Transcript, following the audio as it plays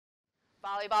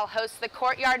Volleyball hosts the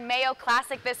Courtyard Mayo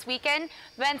Classic this weekend.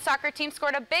 The men's soccer team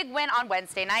scored a big win on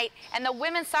Wednesday night, and the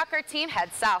women's soccer team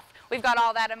heads south. We've got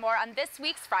all that and more on this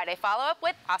week's Friday follow-up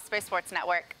with Osprey Sports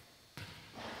Network.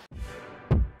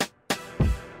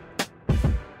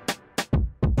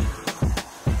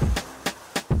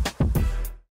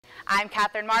 I'm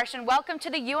Catherine Marsh, and welcome to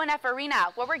the UNF Arena,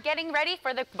 where we're getting ready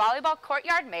for the Volleyball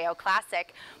Courtyard Mayo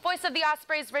Classic. Voice of the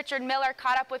Ospreys, Richard Miller,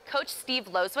 caught up with Coach Steve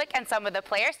Loswick and some of the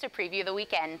players to preview the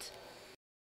weekend.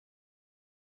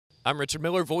 I'm Richard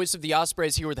Miller, voice of the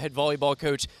Ospreys, here with head volleyball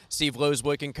coach Steve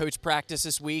Loswick. And coach, practice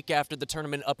this week after the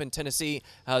tournament up in Tennessee.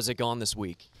 How's it gone this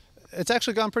week? It's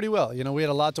actually gone pretty well. You know, we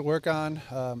had a lot to work on,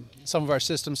 some of our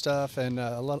system stuff and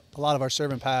a lot of our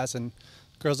serve and pass, and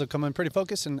girls have come in pretty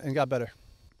focused and got better.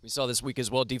 We saw this week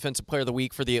as well, Defensive Player of the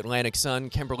Week for the Atlantic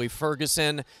Sun, Kimberly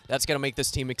Ferguson. That's going to make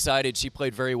this team excited. She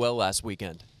played very well last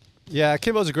weekend. Yeah,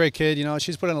 Kimbo's a great kid. You know,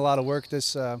 she's put in a lot of work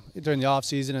this during the off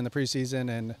season and the preseason,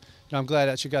 and you know, I'm glad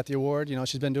that she got the award. You know,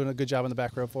 she's been doing a good job in the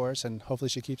back row for us, and hopefully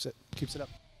she keeps it up.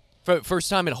 First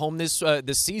time at home this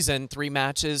season, 3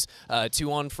 matches,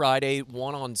 2 on Friday,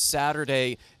 1 on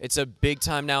Saturday. It's a big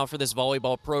time now for this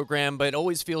volleyball program, but it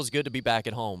always feels good to be back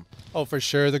at home. Oh, for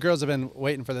sure. The girls have been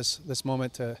waiting for this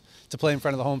moment to play in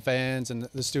front of the home fans and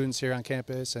the students here on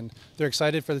campus, and they're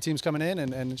excited for the teams coming in,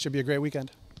 and it should be a great weekend.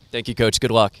 Thank you, Coach.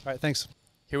 Good luck. All right, thanks.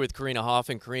 Here with Karina Hoff,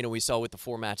 and Karina, we saw with the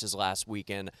 4 matches last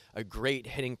weekend, a great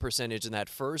hitting percentage in that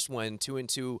first one,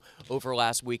 2-2 over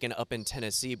last weekend up in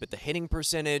Tennessee, but the hitting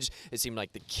percentage, it seemed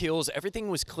like the kills, everything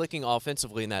was clicking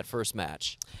offensively in that first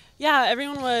match. Yeah,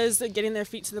 everyone was getting their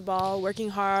feet to the ball, working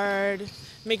hard,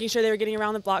 making sure they were getting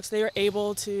around the block so they were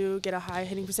able to get a high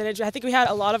hitting percentage. I think we had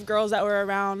a lot of girls that were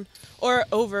around or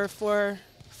over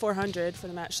 400 for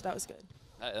the match, so that was good.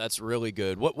 That's really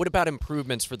good. What about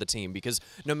improvements for the team? Because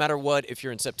no matter what, if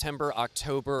you're in September,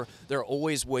 October, there are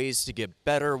always ways to get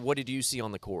better. What did you see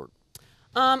on the court?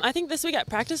 I think this week at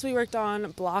practice we worked on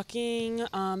blocking,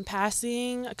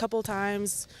 passing a couple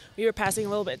times. We were passing a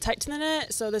little bit tight to the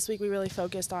net, so this week we really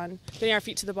focused on getting our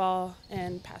feet to the ball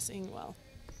and passing well.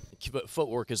 But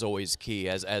footwork is always key,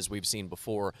 as we've seen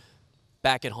before.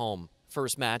 Back at home,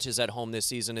 first match is at home this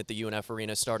season at the UNF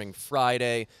Arena starting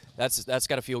Friday. That's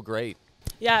got to feel great.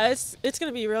 Yeah, it's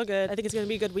going to be real good. I think it's going to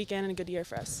be a good weekend and a good year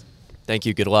for us. Thank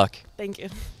you. Good luck. Thank you.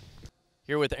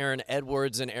 Here with Aaron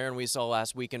Edwards. And Aaron, we saw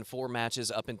last weekend 4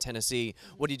 matches up in Tennessee.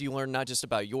 What did you learn not just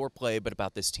about your play, but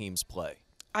about this team's play?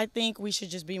 I think we should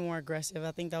just be more aggressive.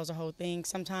 I think that was the whole thing.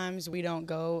 Sometimes we don't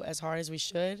go as hard as we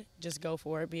should. Just go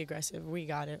for it. Be aggressive. We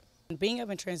got it. Being up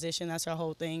in transition, that's our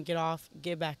whole thing. Get off,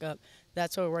 get back up.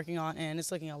 That's what we're working on, and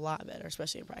it's looking a lot better,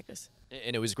 especially in practice.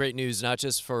 And it was great news, not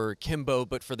just for Kimbo,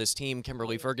 but for this team.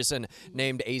 Kimberly Ferguson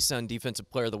named ASUN Defensive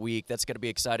Player of the Week. That's going to be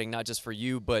exciting, not just for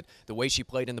you, but the way she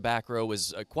played in the back row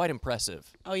was quite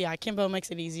impressive. Oh, yeah, Kimbo makes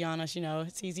it easy on us. You know,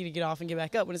 it's easy to get off and get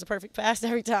back up when it's a perfect pass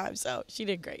every time. So she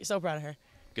did great. So proud of her.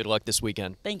 Good luck this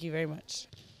weekend. Thank you very much.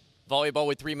 Volleyball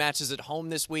with 3 matches at home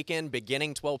this weekend,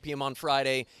 beginning 12 p.m. on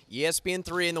Friday.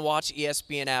 ESPN3 and the Watch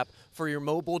ESPN app for your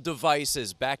mobile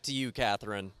devices. Back to you,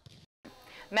 Catherine.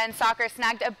 Men's soccer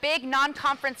snagged a big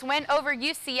non-conference win over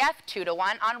UCF 2-1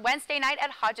 on Wednesday night at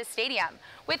Hodges Stadium.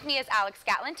 With me is Alex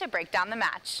Gatlin to break down the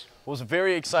match. It was a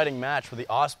very exciting match where the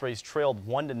Ospreys trailed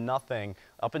 1-0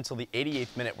 up until the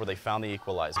 88th minute where they found the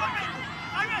equalizer.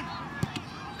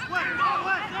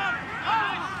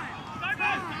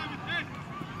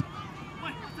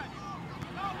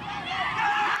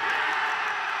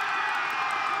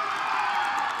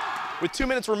 With 2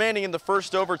 minutes remaining in the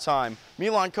first overtime,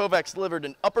 Milan Kovacs delivered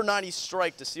an upper 90s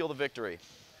strike to seal the victory.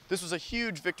 This was a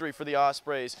huge victory for the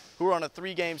Ospreys, who are on a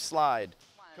 3-game slide.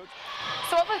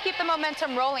 So what will keep the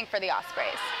momentum rolling for the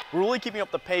Ospreys? Really keeping up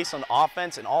the pace on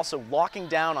offense and also locking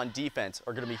down on defense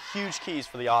are going to be huge keys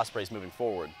for the Ospreys moving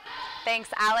forward. Thanks,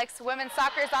 Alex. Women's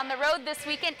soccer is on the road this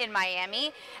weekend in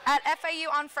Miami, at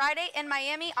FIU on Friday, and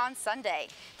Miami on Sunday.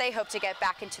 They hope to get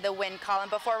back into the win column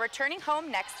before returning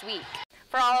home next week.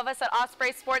 For all of us at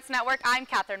Osprey Sports Network, I'm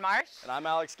Catherine Marsh. And I'm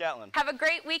Alex Gatlin. Have a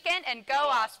great weekend and go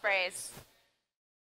Ospreys!